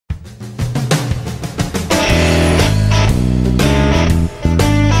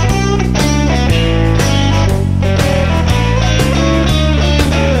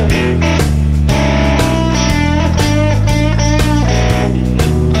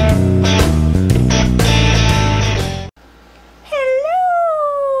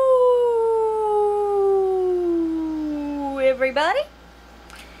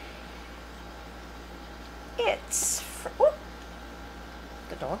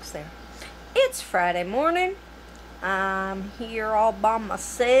dog's there. It's Friday morning. I'm here all by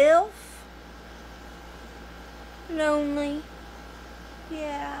myself. Lonely.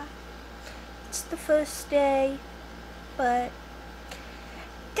 Yeah. It's the first day. But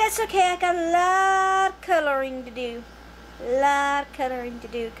that's okay. I got a lot of coloring to do.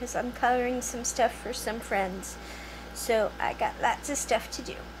 Because I'm coloring some stuff for some friends. So I got lots of stuff to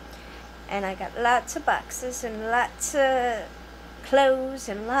do. And I got lots of boxes and lots of clothes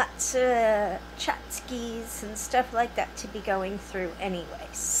and lots of tchotchkes and stuff like that to be going through anyway.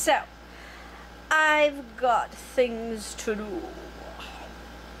 So I've got things to do.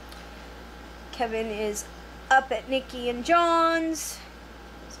 Kevin is up at Nikki and John's.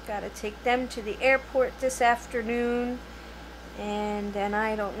 He's got to take them to the airport this afternoon. And then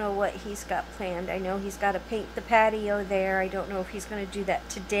I don't know what he's got planned. I know he's got to paint the patio there. I don't know if he's going to do that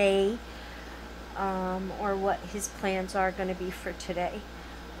today. Or what his plans are going to be for today.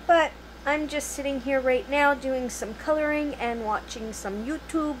 But I'm just sitting here right now doing some coloring and watching some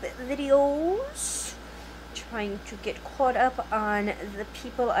YouTube videos. Trying to get caught up on the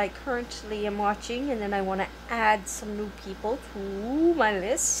people I currently am watching. And then I want to add some new people to my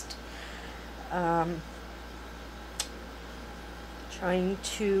list. Trying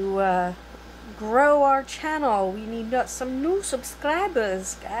to grow our channel. We need some new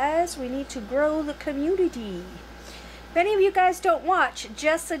subscribers, guys. We need to grow the community. If any of you guys don't watch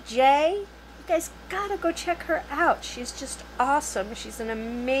Jessa J, you guys gotta go check her out. She's just awesome. She's an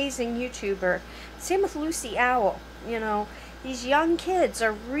amazing YouTuber. Same with Lucy Owl. You know, these young kids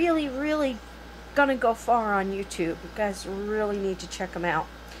are really gonna go far on YouTube. You guys really need to check them out.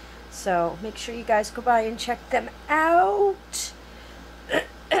 So make sure you guys go by and check them out.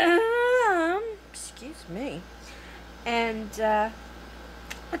 Excuse me. And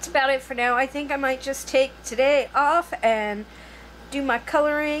that's about it for now. I think I might just take today off and do my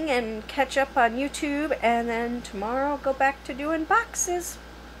coloring and catch up on YouTube, and then tomorrow go back to doing boxes.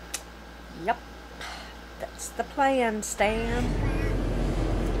 Yep, that's the plan, Stan.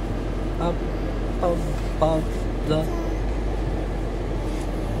 Up above the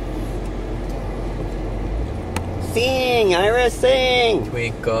sing, Iris, sing.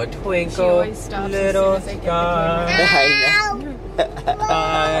 Twinkle, twinkle, little star. I know.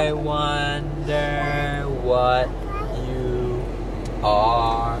 I wonder what you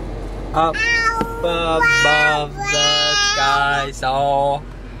are. Up above the sky, so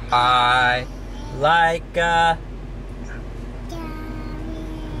high, like a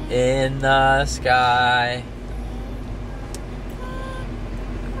in the sky.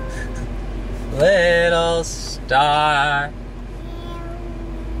 Little star.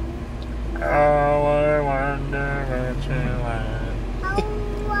 Oh, I wonder what you are.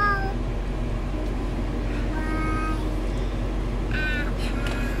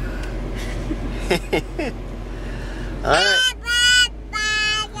 Alright.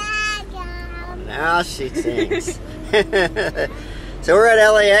 Now she sings. So we're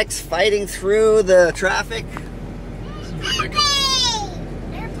at LAX fighting through the traffic.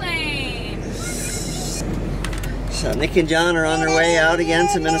 So Nick and John are on their way out again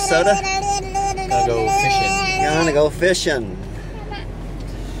to Minnesota. Gonna go fishing. Gonna go fishing.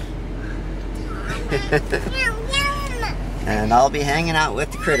 And I'll be hanging out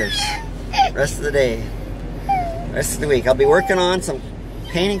with the critters rest of the day. Rest of the week. I'll be working on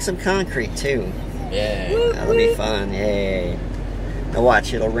painting some concrete too. Yeah. That'll be fun. Yay. Now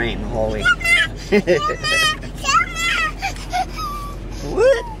watch, it'll rain the whole week.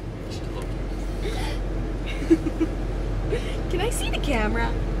 What? Can I see the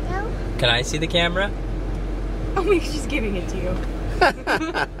camera? No. Can I see the camera? Oh, maybe she's giving it to you.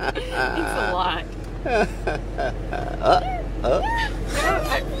 Thanks a lot.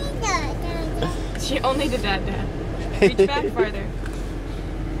 She only did that, Dad. Reach back farther.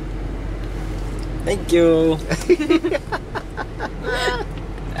 Thank you.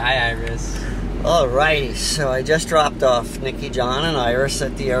 Hi, Iris. Alrighty, so I just dropped off Nikki, John, and Iris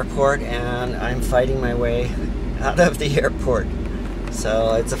at the airport, and I'm fighting my way out of the airport.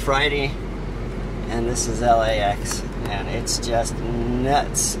 So it's a Friday, and this is LAX, and it's just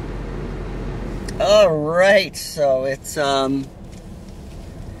nuts. Alright, so it's about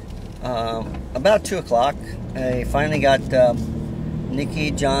 2 o'clock. I finally got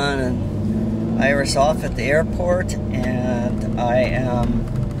Nikki, John, and Iris off at the airport, and I am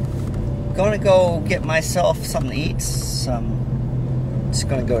going to go get myself something to eat. Just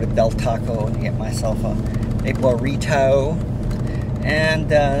going to go to Del Taco and get myself a burrito, and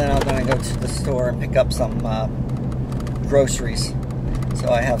then I'm going to go to the store and pick up some groceries, so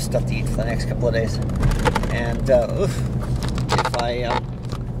I have stuff to eat for the next couple of days. And if I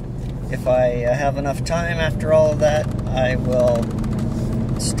if I have enough time after all of that, I will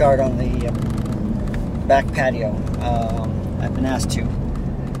start on the back patio. I've been asked to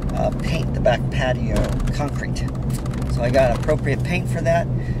paint the back patio concrete. So I got appropriate paint for that,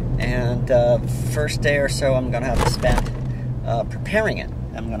 and first day or so I'm going to have to spend preparing it.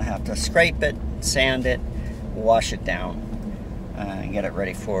 I'm going to have to scrape it, sand it, wash it down, and get it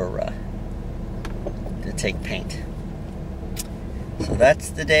ready for to take paint. So that's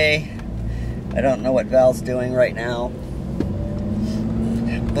the day. I don't know what Val's doing right now,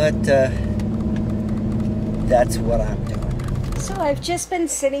 but that's what I'm doing. So I've just been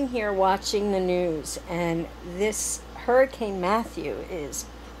sitting here watching the news, and this Hurricane Matthew is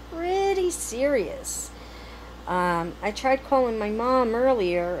pretty serious. I tried calling my mom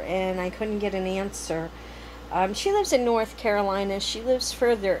earlier, and I couldn't get an answer. She lives in North Carolina. She lives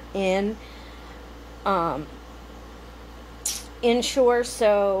further inshore,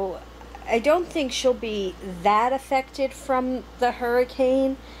 so I don't think she'll be that affected from the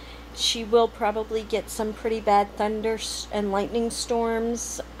hurricane. She will probably get some pretty bad thunder and lightning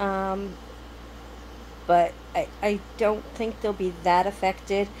storms, but I don't think they'll be that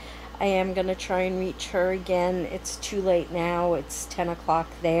affected. I am going to try and reach her again. It's too late now. It's 10 o'clock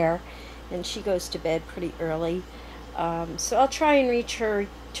there, and she goes to bed pretty early. So I'll try and reach her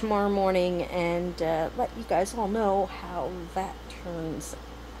tomorrow morning and let you guys all know how that turns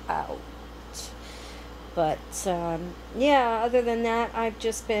out. But yeah, other than that, I've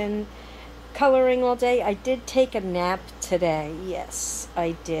just been coloring all day. I did take a nap today. Yes,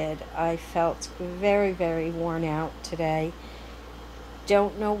 I did. I felt very, very worn out today.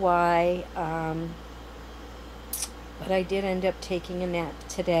 Don't know why, but I did end up taking a nap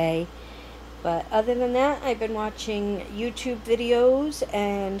today. But other than that, I've been watching YouTube videos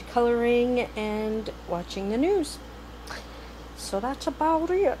and coloring and watching the news. So that's about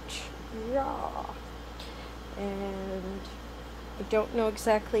it. Yeah. And I don't know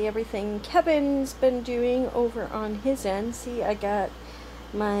exactly everything Kevin's been doing over on his end. See, I got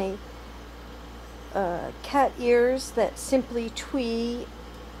my cat ears that Simply Twee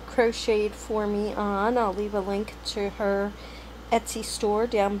crocheted for me on. I'll leave a link to her Etsy store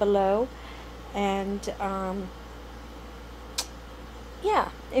down below. And yeah,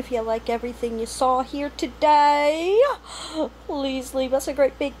 if you like everything you saw here today, please leave us a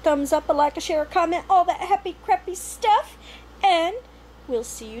great big thumbs up, a like, a share, a comment, all that happy crappy stuff. And we'll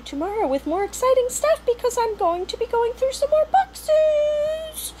see you tomorrow with more exciting stuff, because I'm going to be going through some more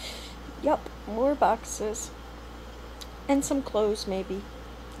boxes. Yup, more boxes. And some clothes maybe.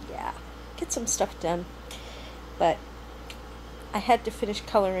 Yeah, get some stuff done. But I had to finish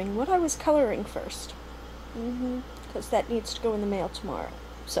coloring what I was coloring first. Because that needs to go in the mail tomorrow.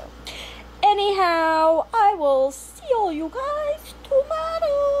 So, anyhow, I will see all you guys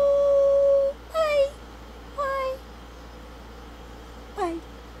tomorrow.